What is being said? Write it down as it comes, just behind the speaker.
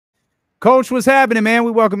Coach, what's happening, man?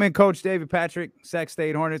 We welcome in Coach David Patrick, Sac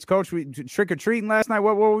State Hornets. Coach, we trick-or-treating last night.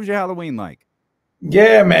 What was your Halloween like?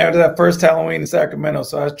 Yeah, man, it was that first Halloween in Sacramento,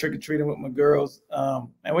 so I was trick-or-treating with my girls.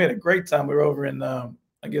 And we had a great time. We were over in, I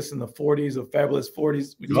guess, in the 40s or fabulous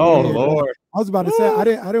 40s. Lord. I was about to say I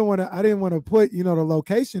didn't want to put the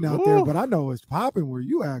location out there, but I know it's popping where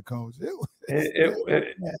you at, Coach. It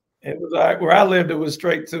was where I lived. It was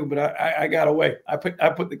straight too, but I got away. I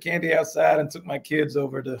put the candy outside and took my kids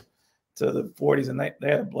over to the 40s, and they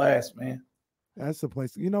had a blast, man. That's the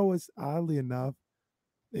place. You know what's oddly enough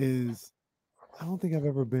is I don't think I've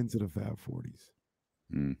ever been to the Fab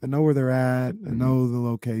 40s. I know where they're at. I know the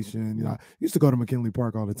location. I used to go to McKinley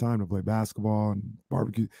Park all the time to play basketball and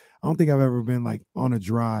barbecue. I don't think I've ever been like on a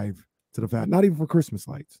drive to the Fab, not even for Christmas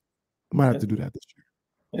lights. I might have to do that this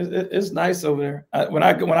year. It's nice over there. When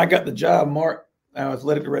I got the job, Mark, our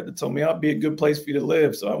athletic director, told me it'd be a good place for you to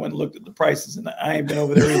live. So I went and looked at the prices, and I ain't been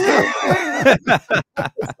over there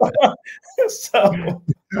either. So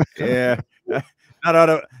yeah.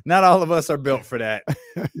 Not all of us are built for that.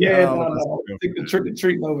 Yeah, no. I think the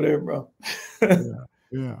trick-or-treating over there, bro.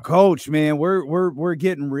 Yeah. Coach, man, we're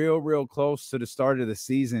getting real close to the start of the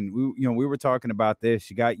season. We were talking about this.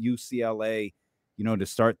 You got UCLA, to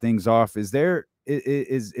start things off. Is there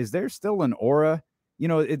still an aura?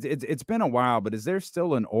 It's been a while, but is there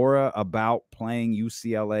still an aura about playing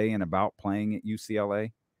UCLA and about playing at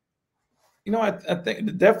UCLA? I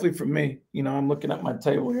think definitely for me, I'm looking at my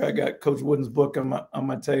table here. I got Coach Wooden's book on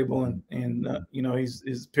my table, and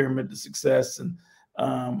his pyramid to success. And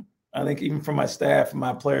I think even for my staff and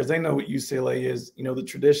my players, they know what UCLA is. The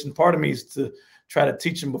tradition. Part of me is to try to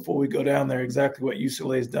teach them before we go down there exactly what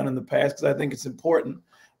UCLA has done in the past, because I think it's important.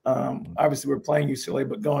 Obviously, we're playing UCLA,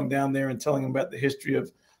 but going down there and telling them about the history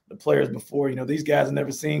of the players before. These guys have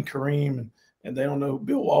never seen Kareem, and they don't know who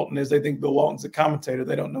Bill Walton is. They think Bill Walton's a commentator.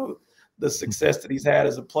 They don't know the success that he's had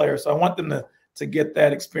as a player. So I want them to get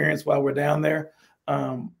that experience while we're down there.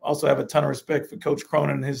 Also have a ton of respect for Coach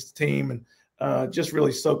Cronin and his team, and just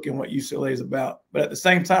really soak in what UCLA is about. But at the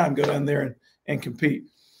same time, go down there and compete.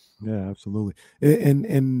 Yeah, absolutely.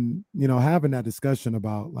 And having that discussion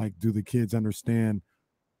about, like, do the kids understand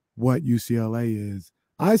what UCLA is?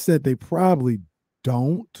 I said they probably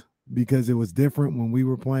don't, because it was different when we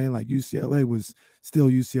were playing. Like, UCLA was still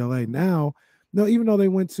UCLA. Now, no, even though they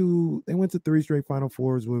went to 3 straight Final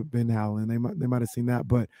Fours with Ben Howland, they might have seen that.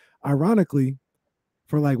 But ironically,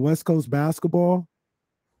 for like West Coast basketball,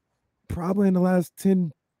 probably in the last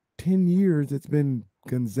 10 years, it's been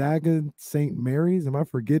Gonzaga, St. Mary's. Am I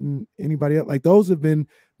forgetting anybody else? Like, those have been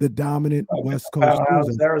the dominant West Coast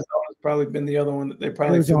schools. Arizona's probably been the other one that they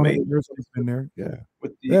probably Arizona's been there. Yeah.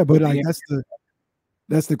 But like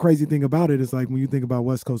that's the crazy thing about it, is like when you think about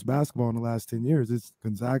West Coast basketball in the last 10 years, it's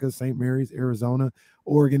Gonzaga, St. Mary's, Arizona.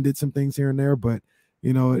 Oregon did some things here and there, but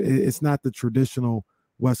it's not the traditional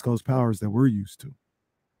West Coast powers that we're used to.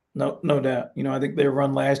 No doubt. I think their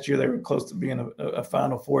run last year, they were close to being a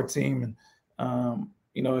Final Four team. And,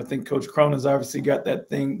 I think Coach Cronin's obviously got that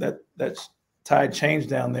thing, that tide changed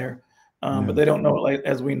down there. But they don't know it like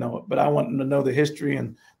as we know it. But I want them to know the history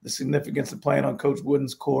and the significance of playing on Coach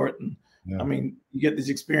Wooden's court. And I mean, you get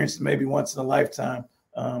these experiences maybe once in a lifetime.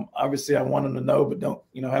 Obviously, I want them to know, but don't,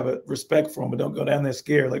 have a respect for them, but don't go down there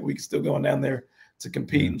scared. Like, we can still go down there to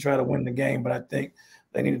compete and try to win the game. But I think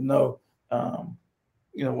they need to know,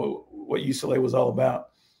 what UCLA was all about.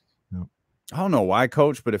 I don't know why,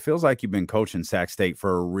 Coach, but it feels like you've been coaching Sac State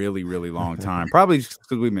for a really long time. Probably just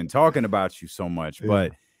because we've been talking about you so much. Yeah.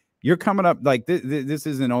 But you're coming up, like, this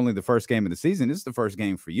isn't only the first game of the season. This is the first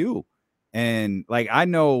game for you. And, like, I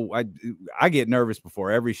know I get nervous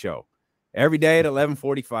before every show. Every day at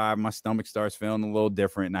 11:45, my stomach starts feeling a little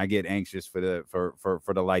different, and I get anxious for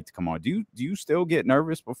the light to come on. Do you still get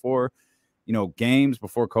nervous before, games,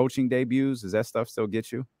 before coaching debuts? Does that stuff still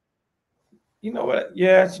get you? You know what?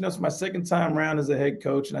 Yeah, it's my second time around as a head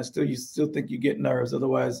coach, and you still think you get nerves.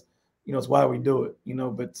 Otherwise, it's why we do it.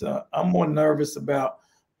 But I'm more nervous about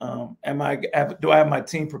do I have my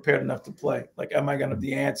team prepared enough to play? Like, am I going to have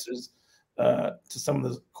the answers to some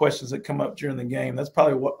of the questions that come up during the game? That's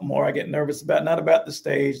probably what more I get nervous about. Not about the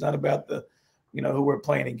stage, not about the, who we're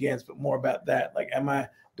playing against, but more about that. Like,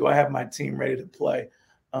 do I have my team ready to play?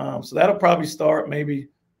 So that'll probably start maybe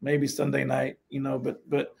Sunday night,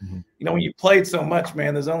 but when you played so much,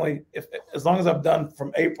 man, there's only, as long as I've done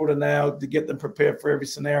from April to now to get them prepared for every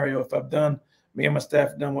scenario, if I've done, me and my staff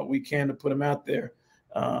have done what we can to put them out there.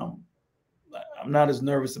 I'm not as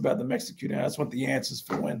nervous about them executing. I just want the answers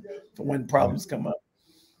for when problems come up.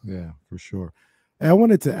 Yeah, for sure. And I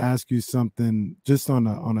wanted to ask you something just on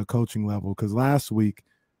a coaching level, because last week,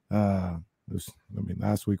 I mean,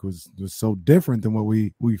 last week was so different than what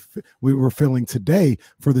we were feeling today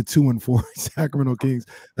for the 2-4 Sacramento Kings.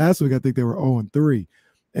 Last week, I think they were 0-3.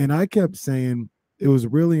 And I kept saying it was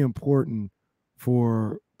really important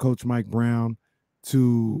for Coach Mike Brown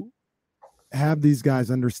to have these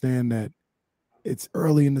guys understand that it's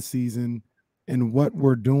early in the season and what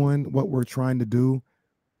we're doing, what we're trying to do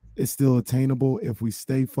is still attainable if we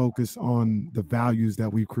stay focused on the values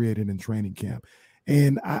that we've created in training camp.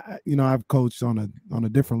 And I've coached on a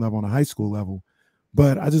different level, on a high school level,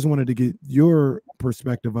 but I just wanted to get your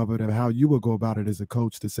perspective of it, of how you would go about it as a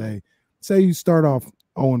coach to say you start off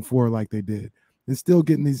 0-4 like they did, and still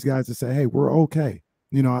getting these guys to say, hey, we're okay.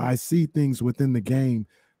 I see things within the game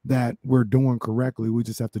that we're doing correctly. We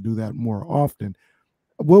just have to do that more often.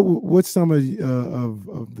 What's some of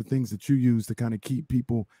the things that you use to kind of keep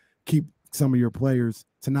some of your players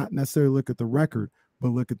to not necessarily look at the record, but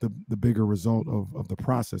look at the bigger result of the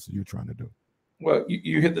process that you're trying to do? Well,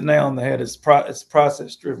 you hit the nail on the head. It's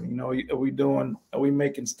process driven. Are we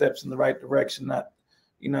making steps in the right direction?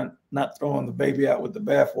 Not throwing the baby out with the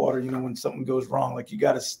bathwater. When something goes wrong, like you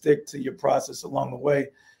got to stick to your process along the way.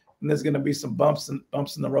 And there's going to be some bumps in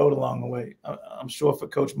the road along the way. I'm sure for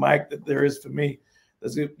Coach Mike that there is for me.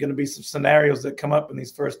 There's going to be some scenarios that come up in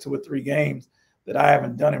these first 2 or 3 games that I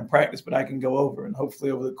haven't done in practice, but I can go over. And hopefully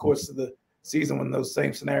over the course of the season, when those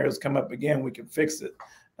same scenarios come up again, we can fix it.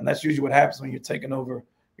 And that's usually what happens when you're taking over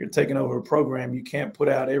a program. You can't put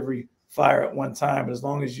out every fire at one time. But as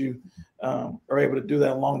long as you are able to do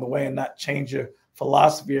that along the way and not change your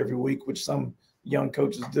philosophy every week, which some young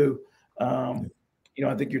coaches do,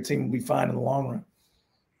 I think your team will be fine in the long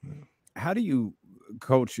run. How do you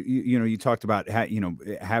coach? You talked about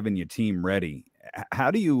having your team ready. How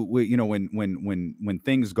do you, when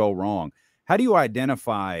things go wrong, how do you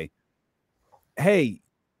identify, hey,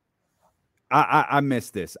 I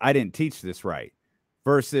missed this, I didn't teach this right,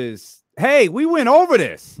 versus, hey, we went over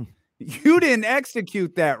this, you didn't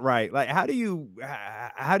execute that right? Like, how do you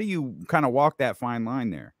kind of walk that fine line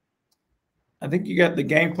there? I think the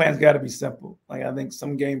game plan's got to be simple. Like, I think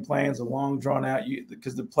some game plans are long drawn out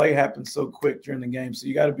because the play happens so quick during the game. So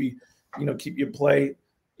you got to be, keep your play,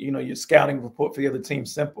 your scouting report for the other team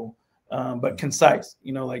simple, but concise.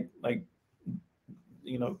 Like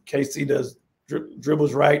KC does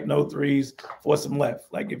dribbles right, no threes, force them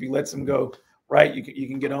left. Like, if he lets them go right, you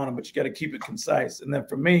can get on them, but you got to keep it concise. And then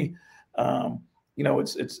for me,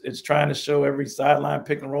 it's trying to show every sideline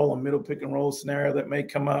pick and roll and middle pick and roll scenario that may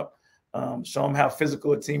come up. Show them how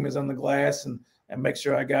physical a team is on the glass and make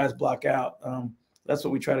sure our guys block out. That's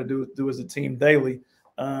what we try to do as a team daily.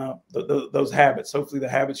 Those habits, hopefully the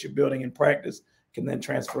habits you're building in practice can then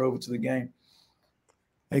transfer over to the game.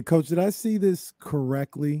 Hey, Coach, did I see this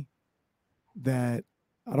correctly? That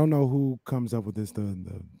I don't know who comes up with this,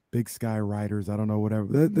 the Big Sky Writers, I don't know,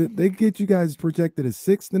 whatever. They get you guys projected as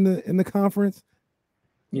 6th in the conference.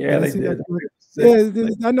 Yeah, they did. Yeah,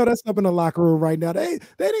 I know that's up in the locker room right now. They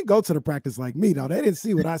didn't go to the practice like me, though. They didn't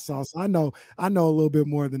see what I saw, so I know a little bit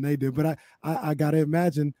more than they did. But I gotta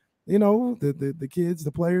imagine, the kids,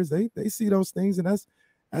 the players, they see those things, and that's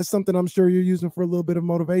something I'm sure you're using for a little bit of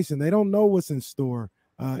motivation. They don't know what's in store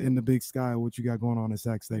in the Big Sky, what you got going on in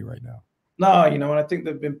Sac State right now. No, and I think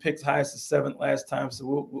they've been picked highest as 7th last time,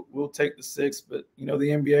 so we'll take the 6th. But the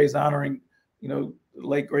NBA is honoring, the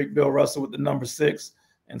late great Bill Russell with the number 6.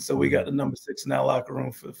 And so we got the number 6 in our locker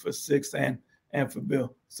room for 6th and for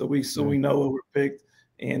Bill. So we know what we're picked,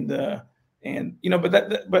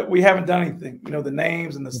 but we haven't done anything. The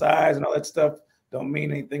names and the size and all that stuff don't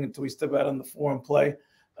mean anything until we step out on the floor and play.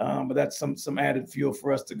 But that's some added fuel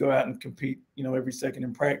for us to go out and compete, every second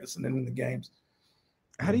in practice and then in the games.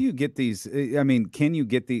 How do you get these? I mean, can you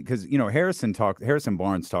get the, because Harrison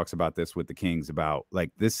Barnes talks about this with the Kings about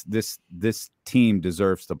like this team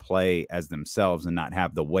deserves to play as themselves and not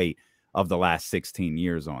have the weight of the last 16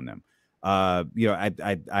 years on them. I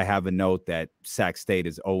have a note that Sac State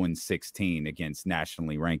is 0-16 against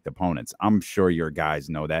nationally ranked opponents. I'm sure your guys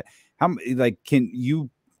know that. Can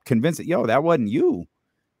you convince it? Yo, that wasn't you.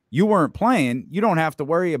 You weren't playing. You don't have to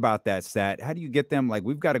worry about that stat. How do you get them? Like,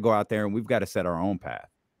 we've got to go out there and we've got to set our own path.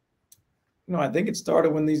 I think it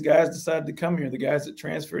started when these guys decided to come here. The guys that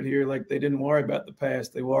transferred here, like, they didn't worry about the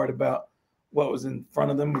past. They worried about what was in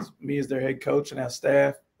front of them, was me as their head coach and our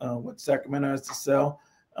staff, what Sacramento has to sell.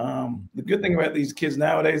 The good thing about these kids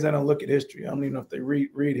nowadays, they don't look at history. I don't even know if they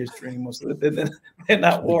read history anymore. So they're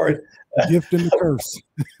not worried. Gift and the curse.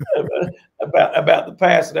 about the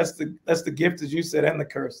past. So that's the gift, as you said, and the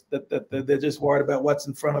curse. That they're just worried about what's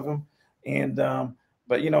in front of them. And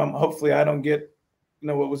but hopefully I don't get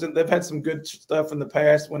what was in. They've had some good stuff in the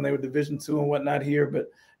past when they were Division II and whatnot here, but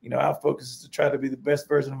our focus is to try to be the best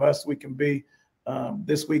version of us we can be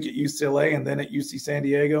this week at UCLA and then at UC San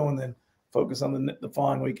Diego, and then focus on the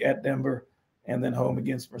following week at Denver and then home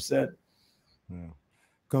against Merced. Yeah.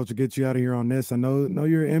 Coach, to get you out of here on this, I know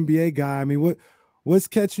you're an NBA guy. I mean, what's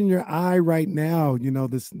catching your eye right now?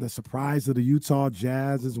 The surprise of the Utah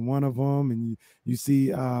Jazz is one of them, and you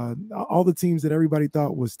see all the teams that everybody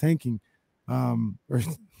thought was tanking are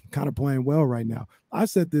kind of playing well right now. I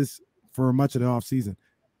said this for much of the offseason.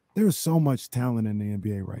 There's so much talent in the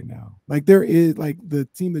NBA right now. Like, there is, like, the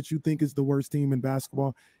team that you think is the worst team in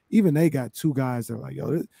basketball, even they got two guys that are like,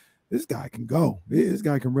 yo, this guy can go. This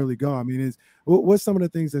guy can really go. I mean, what's some of the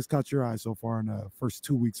things that's caught your eye so far in the first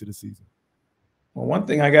 2 weeks of the season? Well, one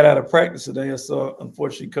thing I got out of practice today, I saw,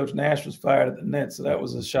 unfortunately, Coach Nash was fired at the Nets. So that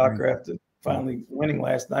was a shocker after finally winning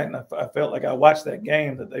last night. And I felt like I watched that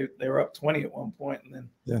game that they were up 20 at one point, and then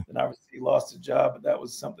obviously he lost his job. But that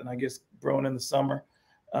was something, I guess, brewing in the summer.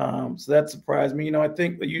 So that surprised me. I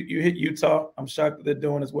think that you hit Utah. I'm shocked that they're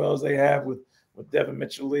doing as well as they have with Devin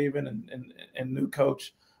Mitchell leaving and new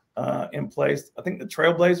coach in place. I think the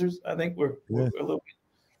Trailblazers, were a little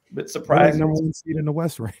bit surprising. Number one seed in the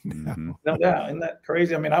West right now. Mm-hmm. No doubt. Isn't that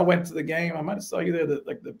crazy? I mean, I went to the game. I might have saw you there,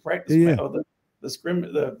 the practice, the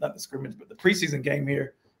scrimmage, not the scrimmage, but the preseason game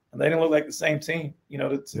here, and they didn't look like the same team,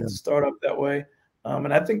 to start up that way.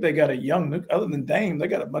 And I think they got other than Dame, they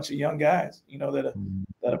got a bunch of young guys,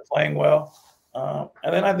 that are playing well.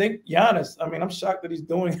 And then I think Giannis, I mean, I'm shocked that he's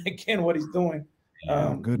doing again what he's doing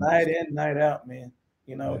night in, night out, man.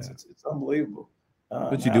 It's unbelievable.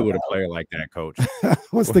 What you do with a player like that, Coach?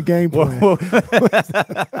 What's the game plan?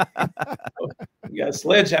 You got a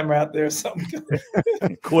sledgehammer out there or something.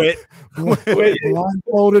 Quit.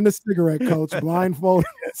 Blindfolding a cigarette, Coach. Blindfolding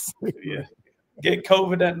a cigarette. Yeah. Get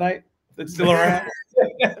COVID that night. It's still around.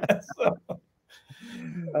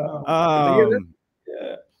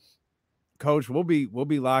 Coach, we'll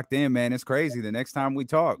be locked in, man. It's crazy. The next time we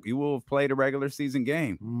talk, you will have played a regular season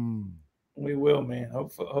game. We will, man.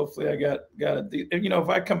 Hopefully I got if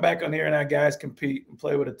I come back on here and our guys compete and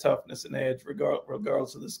play with a toughness and edge,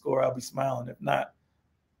 regardless of the score, I'll be smiling. If not,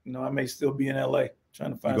 I may still be in LA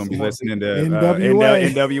trying to find. You're gonna be listening to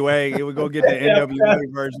NWA. Here we go get the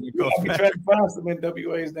NWA version of Coach. I'll be trying to find some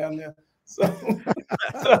NWAs down there.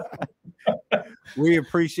 So we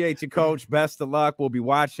appreciate you, Coach. Best of luck. We'll be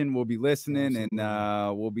watching, we'll be listening, and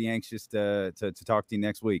we'll be anxious to talk to you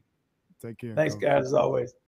next week. Take care. Thanks, guys, as always.